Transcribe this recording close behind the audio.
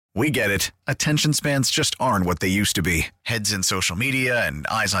We get it. Attention spans just aren't what they used to be. Heads in social media and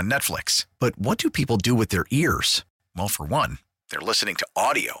eyes on Netflix. But what do people do with their ears? Well, for one, they're listening to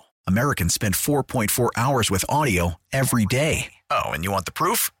audio. Americans spend 4.4 hours with audio every day. Oh, and you want the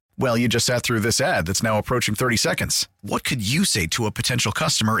proof? Well, you just sat through this ad that's now approaching 30 seconds. What could you say to a potential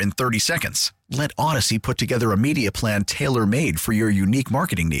customer in 30 seconds? Let Odyssey put together a media plan tailor-made for your unique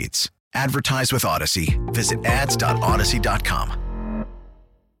marketing needs. Advertise with Odyssey. Visit ads.odyssey.com.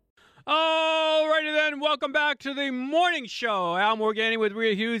 Alrighty then, welcome back to the morning show. Al Morgani with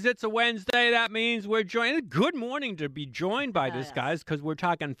Rhea Hughes. It's a Wednesday. That means we're joined. Good morning to be joined by this, guys, because we're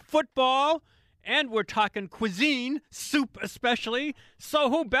talking football and we're talking cuisine, soup especially.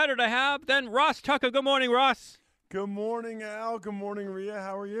 So who better to have than Ross Tucker? Good morning, Ross. Good morning, Al. Good morning, Rhea.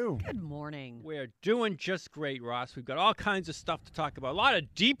 How are you? Good morning. We're doing just great, Ross. We've got all kinds of stuff to talk about. A lot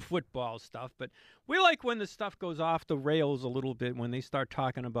of deep football stuff, but we like when the stuff goes off the rails a little bit, when they start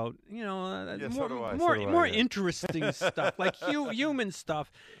talking about, more interesting stuff, like human stuff.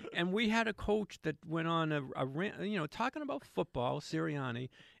 And we had a coach that went on a rant, talking about football, Sirianni,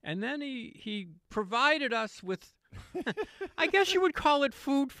 and then he provided us with, I guess you would call it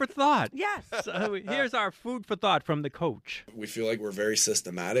food for thought. Yes. So here's our food for thought from the coach. We feel like we're very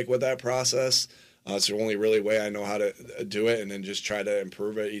systematic with that process. It's the only really way I know how to do it, and then just try to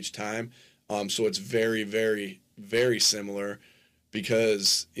improve it each time. So it's very, very, very similar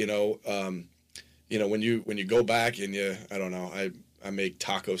because, when you go back and I make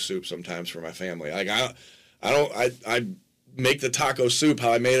taco soup sometimes for my family. Like I make the taco soup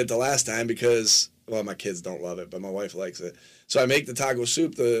how I made it the last time because, well, my kids don't love it, but my wife likes it. So I make the taco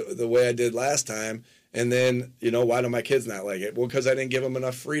soup the way I did last time. And then, why do my kids not like it? Well, because I didn't give them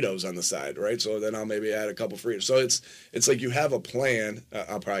enough Fritos on the side, right? So then I'll maybe add a couple Fritos. So it's like you have a plan.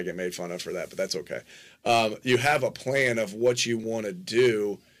 I'll probably get made fun of for that, but that's okay. You have a plan of what you want to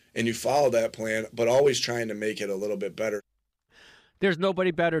do, and you follow that plan, but always trying to make it a little bit better. There's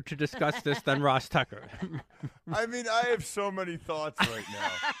nobody better to discuss this than Ross Tucker. I mean, I have so many thoughts right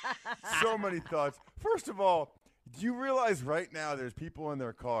now. So many thoughts. First of all, do you realize right now there's people in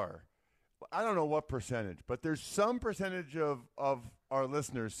their car? I don't know what percentage, but there's some percentage of our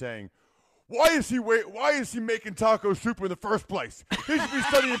listeners saying, why is he making taco soup in the first place? He should be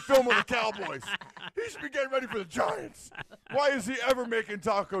studying film on the Cowboys. He should be getting ready for the Giants. Why is he ever making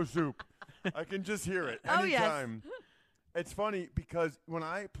taco soup? I can just hear it anytime. Yes. It's funny because when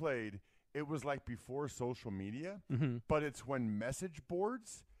I played, it was like before social media, but it's when message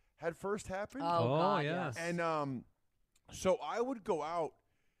boards had first happened. Oh God, yes. And so I would go out.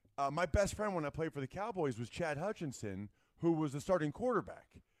 My best friend when I played for the Cowboys was Chad Hutchinson, who was the starting quarterback.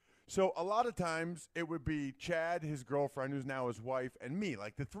 So a lot of times it would be Chad, his girlfriend, who's now his wife, and me,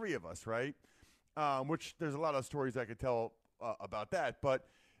 like the three of us, right? Which there's a lot of stories I could tell about that. But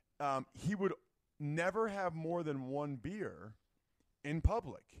he would never have more than one beer in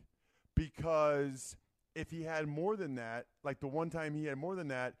public because if he had more than that, like the one time he had more than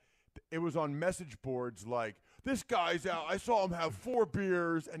that, it was on message boards like, this guy's out. I saw him have 4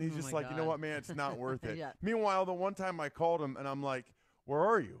 beers, and he's just like, God. You know what, man, it's not worth it. Yeah. Meanwhile, the one time I called him, and I'm like, where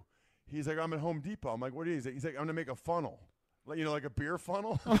are you? He's like, I'm at Home Depot. I'm like, what is it? He's like, I'm going to make a funnel, like a beer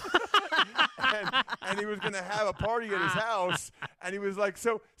funnel. and he was going to have a party at his house, and he was like,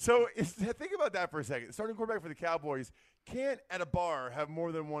 so think about that for a second. The starting quarterback for the Cowboys can't, at a bar, have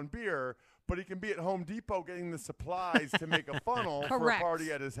more than one beer, but he can be at Home Depot getting the supplies to make a funnel for a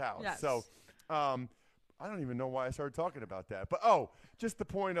party at his house. Yes. So, I don't even know why I started talking about that. But, just the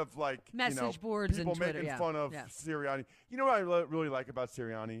point of, message boards people and Twitter, making fun of Sirianni. You know what I really like about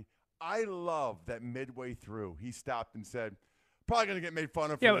Sirianni? I love that midway through he stopped and said, probably going to get made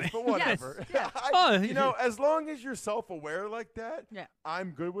fun of for this, but whatever. Yes. As long as you're self-aware like that, I'm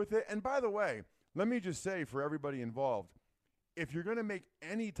good with it. And by the way, let me just say for everybody involved, if you're going to make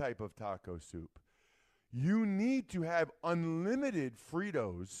any type of taco soup, you need to have unlimited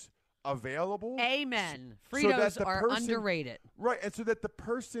Fritos available. Amen. Fritos are underrated. Right, and so that the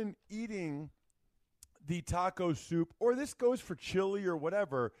person eating the taco soup, or this goes for chili or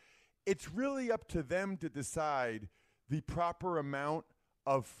whatever, it's really up to them to decide the proper amount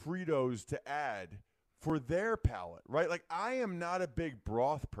of Fritos to add for their palate, right? Like, I am not a big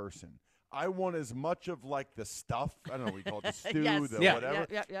broth person. I want as much of, like, the stuff. I don't know what we call it, the stew, whatever.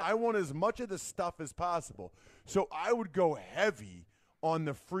 Yeah. I want as much of the stuff as possible. So I would go heavy on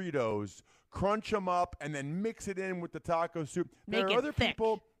the Fritos, crunch them up, and then mix it in with the taco soup. Make there are other thick.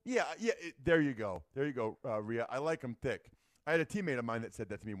 people. Yeah. There you go, Rhea. I like them thick. I had a teammate of mine that said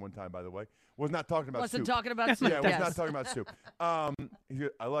that to me one time, by the way. Was not talking about Wasn't soup. talking about soup. Yeah, was not talking about soup. He said,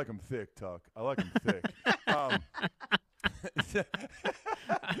 I like them thick, Tuck. I like them thick.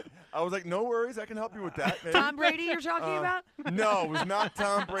 I was like, no worries, I can help you with that. Maybe. Tom Brady you're talking about? No, it was not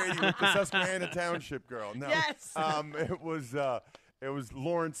Tom Brady with the Susquehanna Township girl. No. Yes. It was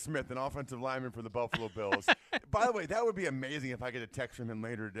Lawrence Smith, an offensive lineman for the Buffalo Bills. By the way, that would be amazing if I get a text from him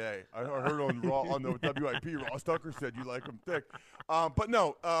later today. I heard on the WIP, Ross Tucker said you like him thick. But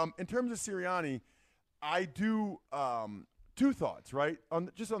no, in terms of Sirianni, I do two thoughts, right?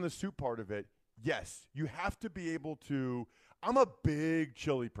 Just on the soup part of it, yes, you have to be able to – I'm a big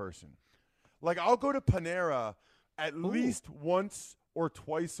chili person. Like, I'll go to Panera at least once or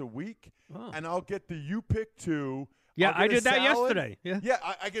twice a week, and I'll get the You Pick 2. Yeah, I did that yesterday. Yeah,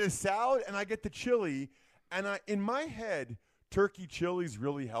 I get a salad and I get the chili. And in my head, turkey chili's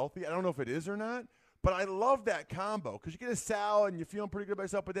really healthy. I don't know if it is or not, but I love that combo because you get a salad and you're feeling pretty good about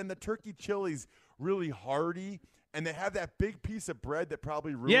yourself, but then the turkey chili's really hearty, and they have that big piece of bread that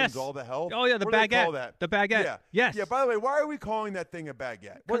probably ruins all the health. Oh, yeah, the what baguette. Do they call that? The baguette. Yeah. Yes. Yeah, by the way, why are we calling that thing a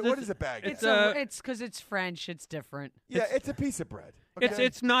baguette? What is a baguette? It's because it's French. It's different. Yeah, it's a piece of bread. Okay?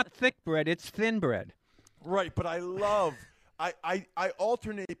 It's not thick bread. It's thin bread. Right, but I love I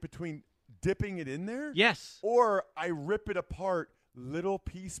alternate between dipping it in there. Yes. Or I rip it apart little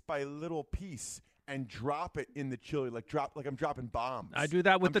piece by little piece and drop it in the chili, like I'm dropping bombs. I do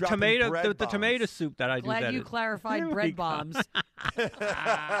that with the tomato soup that I do. Glad you clarified bread bombs.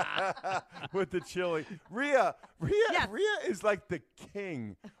 With the chili. Rhea is like the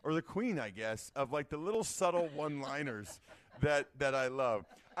king or the queen, I guess, of like the little subtle one-liners that I love.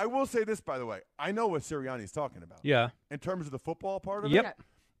 I will say this, by the way. I know what Sirianni's talking about. Yeah. In terms of the football part of it.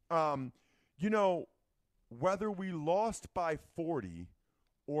 You know, whether we lost by 40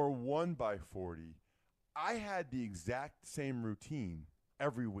 or won by 40, I had the exact same routine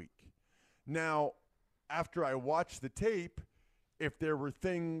every week. Now, after I watched the tape, if there were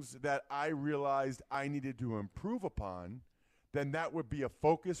things that I realized I needed to improve upon, then that would be a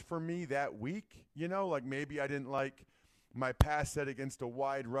focus for me that week. You know, like maybe I didn't like my pass set against a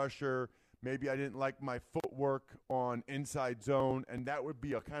wide rusher. Maybe I didn't like my footwork on inside zone, and that would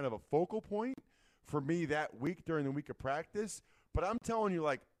be a kind of a focal point for me that week during the week of practice. But I'm telling you,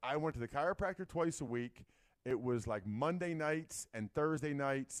 like, I went to the chiropractor twice a week. It was like Monday nights and Thursday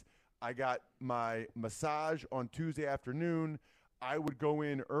nights. I got my massage on Tuesday afternoon. I would go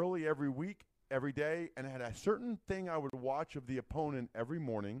in early every week, every day, and I had a certain thing I would watch of the opponent every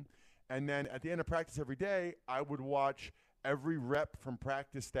morning. And then at the end of practice every day, I would watch every rep from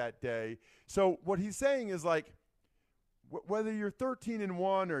practice that day. So what he's saying is, like, whether you're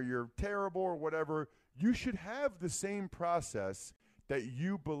 13-1 or you're terrible or whatever, you should have the same process that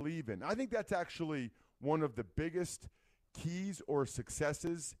you believe in. I think that's actually one of the biggest keys or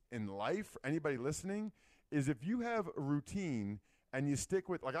successes in life for anybody listening is if you have a routine and you stick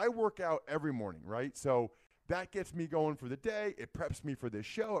with, like, I work out every morning, right? So that gets me going for the day. It preps me for this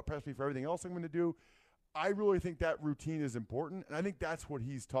show. It preps me for everything else I'm going to do. I really think that routine is important, and I think that's what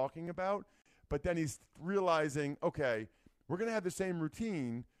he's talking about. But then he's realizing, okay, we're going to have the same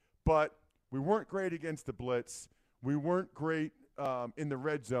routine, but we weren't great against the blitz. We weren't great in the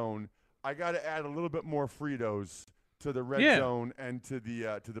red zone. I got to add a little bit more Fritos to the red zone and to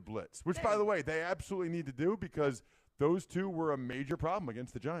the blitz, which, by the way, they absolutely need to do because those two were a major problem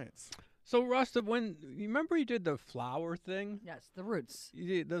against the Giants. So, Rusta, when you remember he did the flour thing? Yes, the roots.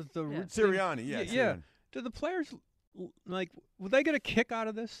 The roots. Sirianni, yeah. Sirianni. Do the players, like, will they get a kick out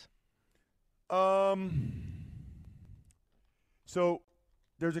of this? So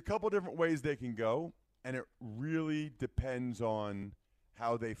there's a couple different ways they can go, and it really depends on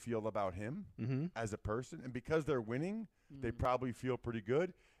how they feel about him as a person. And because they're winning, they probably feel pretty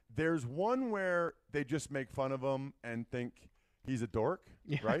good. There's one where they just make fun of him and think he's a dork,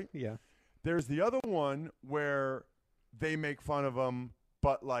 right? Yeah. There's the other one where they make fun of him,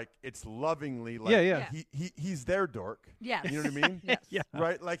 but, like, it's lovingly, like, he's their dork. Yes. You know what I mean? Yes. Yeah.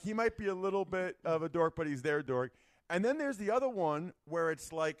 Right? Like, he might be a little bit of a dork, but he's their dork. And then there's the other one where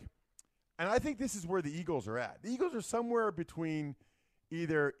it's like, and I think this is where the Eagles are at. The Eagles are somewhere between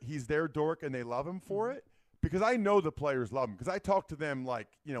either he's their dork and they love him for it, because I know the players love him, because I talk to them like,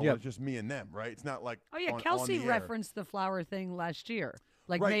 you know, it's just me and them, right? It's not like Kelsey referenced the flower thing last year,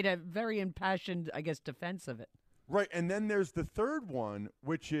 like made a very impassioned, I guess, defense of it. Right, and then there's the third one,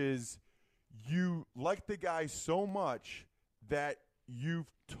 which is you like the guy so much that you've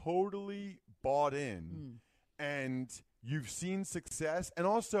totally bought in and you've seen success, and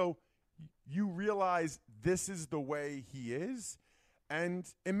also you realize this is the way he is, and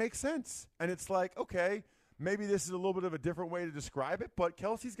it makes sense. And it's like, okay, maybe this is a little bit of a different way to describe it, but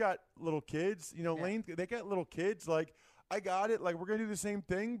Kelsey's got little kids. You know, Lane, they got little kids. Like, I got it. Like, we're going to do the same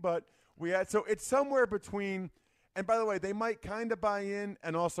thing, but so it's somewhere between – And by the way, they might kind of buy in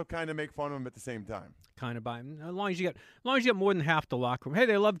and also kind of make fun of him at the same time. Kind of buy in. As long as you get more than half the locker room. Hey,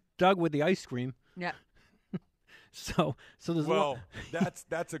 they love Doug with the ice cream. Yeah. So there's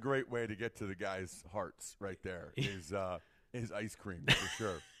that's a great way to get to the guys' hearts right there. Is ice cream for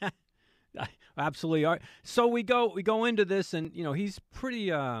sure. Absolutely. All right. So we go into this, and he's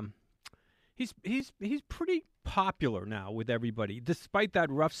pretty he's pretty popular now with everybody, despite that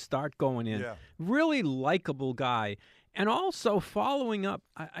rough start going in. Yeah. Really likable guy, and also following up.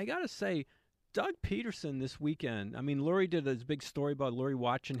 I gotta say, Doug Peterson this weekend. I mean, Lurie did his big story about Lurie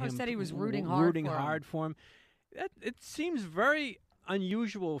watching him. Said he was rooting hard for him. It seems very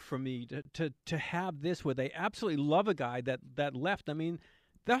unusual for me to have this where they absolutely love a guy that left. I mean,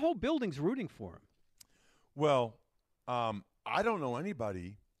 the whole building's rooting for him. Well, I don't know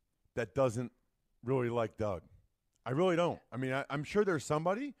anybody that doesn't really like Doug. I really don't. I mean, I'm sure there's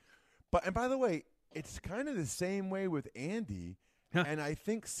somebody. And by the way, it's kind of the same way with Andy and I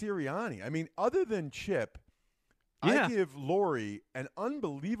think Sirianni. I mean, other than Chip, I give Lurie an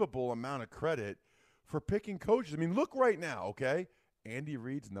unbelievable amount of credit for picking coaches. I mean, look right now, okay? Andy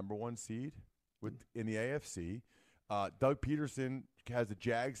Reid's #1 seed in the AFC. Doug Peterson has the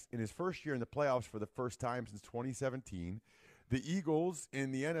Jags in his first year in the playoffs for the first time since 2017. The Eagles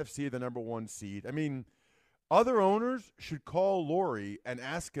in the NFC are the #1 seed. I mean, other owners should call Lurie and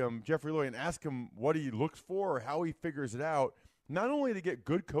ask him, Jeffrey Lurie, and ask him what he looks for or how he figures it out, not only to get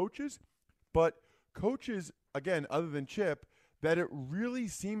good coaches, but coaches, again, other than Chip, that it really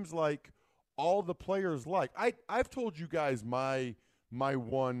seems like all the players like. I've told you guys my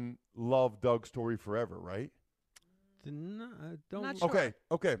one love Doug story forever, right? Not sure.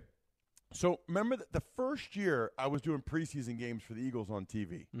 Okay. So remember the first year I was doing preseason games for the Eagles on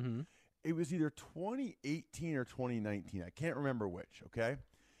TV. Mm-hmm. It was either 2018 or 2019. I can't remember which, okay?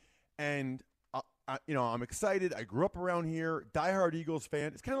 And, I'm excited. I grew up around here, diehard Eagles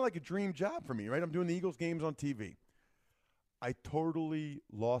fan. It's kind of like a dream job for me, right? I'm doing the Eagles games on TV. I totally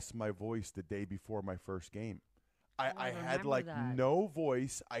lost my voice the day before my first game. I had no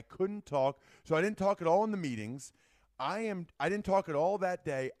voice. I couldn't talk. So I didn't talk at all in the meetings. I didn't talk at all that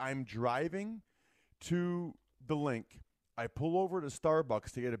day. I'm driving to the link. I pull over to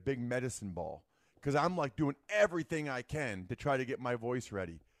Starbucks to get a big medicine ball because I'm like doing everything I can to try to get my voice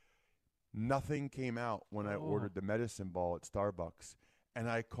ready. Nothing came out when I ordered the medicine ball at Starbucks. And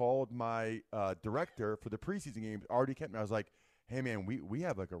I called my director for the preseason games, Artie Kentman. I was like, hey, man, we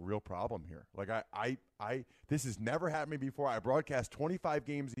have like a real problem here. Like I this has never happened to me before. I broadcast 25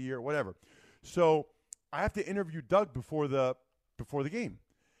 games a year, whatever. So I have to interview Doug before the game.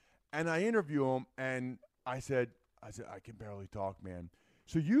 And I interview him, and I said, I can barely talk, man.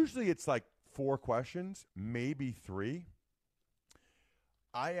 So usually it's like 4 questions, maybe 3.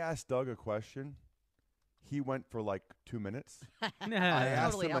 I asked Doug a question. He went for like 2 minutes. I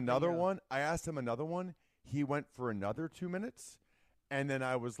asked him another one. He went for another 2 minutes. And then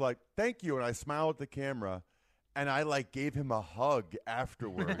I was like, thank you. And I smiled at the camera. And I like gave him a hug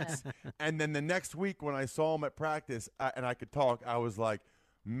afterwards. And then the next week when I saw him at practice and I could talk, I was like,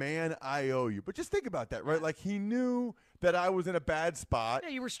 man, I owe you. But just think about that, right? Like he knew that I was in a bad spot. Yeah,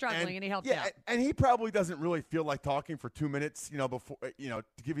 you were struggling and he helped out. And he probably doesn't really feel like talking for 2 minutes, before,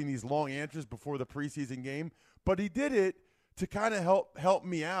 giving these long answers before the preseason game. But he did it to kind of help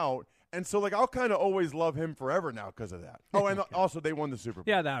me out. And so, I'll kind of always love him forever now because of that. Oh, and also they won the Super Bowl.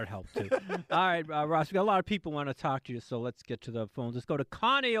 Yeah, that would help, too. All right, Ross, we got a lot of people want to talk to you, so let's get to the phones. Let's go to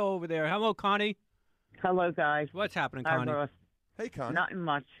Connie over there. Hello, Connie. Hello, guys. What's happening, Connie? Hi, Ross. Hey, Connie. Nothing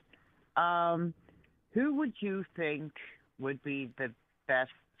much. Who would you think would be the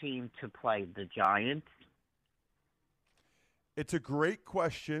best team to play? The Giants? It's a great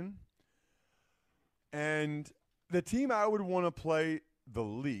question. And the team I would want to play the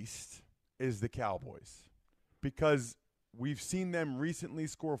least is the Cowboys because we've seen them recently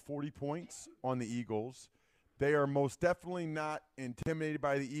score 40 points on the Eagles. They are most definitely not intimidated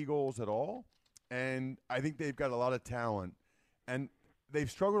by the Eagles at all, and I think they've got a lot of talent. And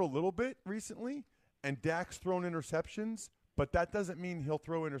they've struggled a little bit recently, and Dak's thrown interceptions, but that doesn't mean he'll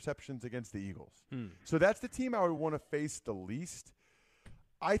throw interceptions against the Eagles. So that's the team I would want to face the least.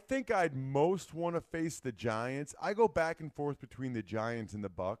 I think I'd most want to face the Giants. I go back and forth between the Giants and the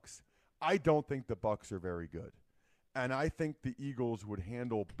Bucs. I don't think the Bucs are very good. And I think the Eagles would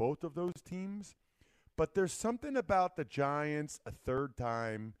handle both of those teams. But there's something about the Giants a third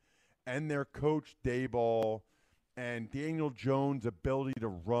time and their coach Daboll and Daniel Jones' ability to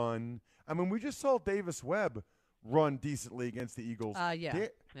run. I mean, we just saw Davis Webb run decently against the Eagles. Yeah.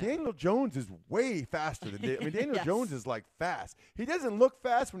 Daniel Jones is way faster than Daniel Yes. Jones is like fast. He doesn't look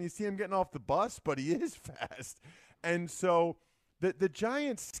fast when you see him getting off the bus, but he is fast. And so the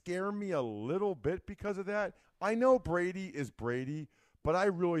Giants scare me a little bit because of that. I know Brady is Brady, but I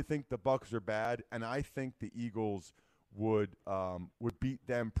really think the Bucs are bad, and I think the Eagles would beat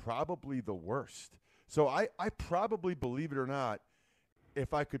them probably the worst. So I probably, believe it or not,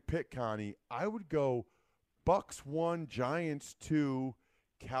 if I could pick, Connie, I would go Bucs 1, Giants 2,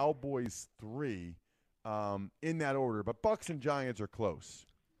 Cowboys 3, in that order. But Bucs and Giants are close.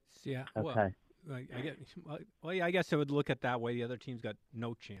 Yeah. Okay. Well, I guess I would look at that way. The other team's got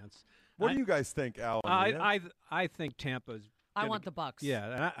no chance. What do you guys think, Alan? I think Tampa's. I want the Bucs.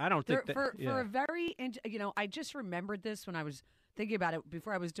 Yeah, I don't think for a very, I just remembered this when I was thinking about it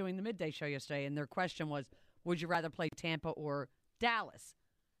before I was doing the midday show yesterday, and their question was, would you rather play Tampa or Dallas?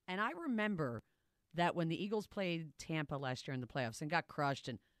 And I remember that when the Eagles played Tampa last year in the playoffs and got crushed,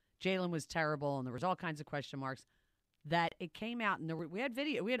 and Jalen was terrible, and there was all kinds of question marks, that it came out, and we had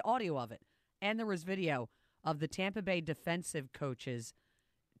audio of it, and there was video of the Tampa Bay defensive coaches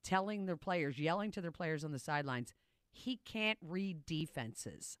telling their players, yelling to their players on the sidelines, he can't read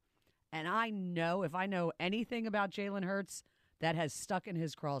defenses. And I know, if I know anything about Jalen Hurts, that has stuck in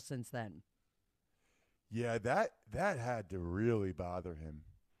his craw since then. Yeah, that had to really bother him.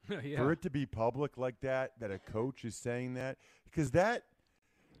 Yeah. For it to be public like that a coach is saying that, because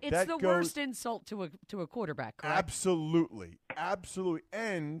it's the worst insult to a quarterback, correct? Absolutely.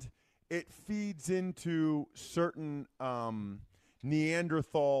 And it feeds into certain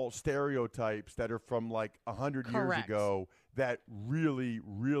Neanderthal stereotypes that are from like 100 years ago that really,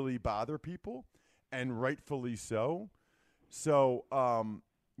 really bother people, and rightfully so. So,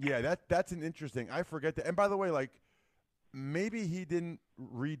 that's an interesting. I forget that. And by the way, like, maybe he didn't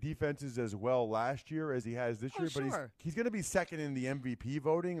read defenses as well last year as he has this year, but he's going to be second in the MVP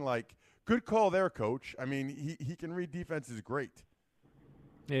voting. Like, good call there, Coach. I mean, he can read defenses great.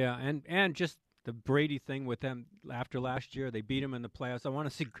 Yeah, and just the Brady thing with them after last year, they beat him in the playoffs. I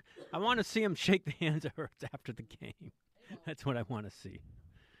want to see him shake the hands of Hurts after the game. That's what I want to see.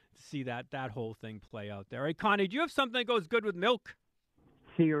 See that whole thing play out there. Hey, Connie, do you have something that goes good with milk?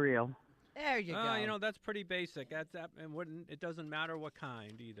 Cereal. There you go. That's pretty basic. That's and it doesn't matter what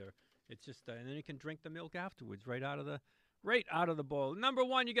kind either. It's just and then you can drink the milk afterwards, right out of the bowl. Number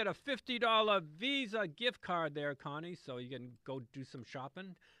one, you get a $50 Visa gift card there, Connie, so you can go do some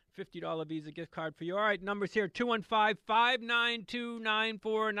shopping. $50 Visa gift card for you. All right, numbers here,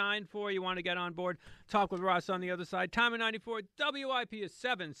 215-592-9494. You want to get on board, talk with Ross on the other side. Time of 94, WIP is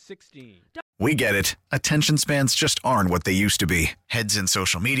 7:16. We get it. Attention spans just aren't what they used to be. Heads in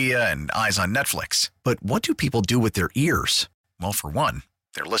social media and eyes on Netflix. But what do people do with their ears? Well, for one,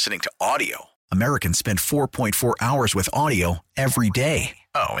 they're listening to audio. Americans spend 4.4 hours with audio every day.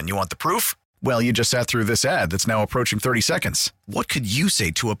 Oh, and you want the proof? Well, you just sat through this ad that's now approaching 30 seconds. What could you say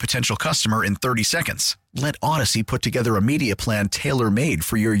to a potential customer in 30 seconds? Let Odyssey put together a media plan tailor-made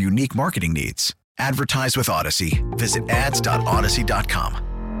for your unique marketing needs. Advertise with Odyssey. Visit ads.odyssey.com.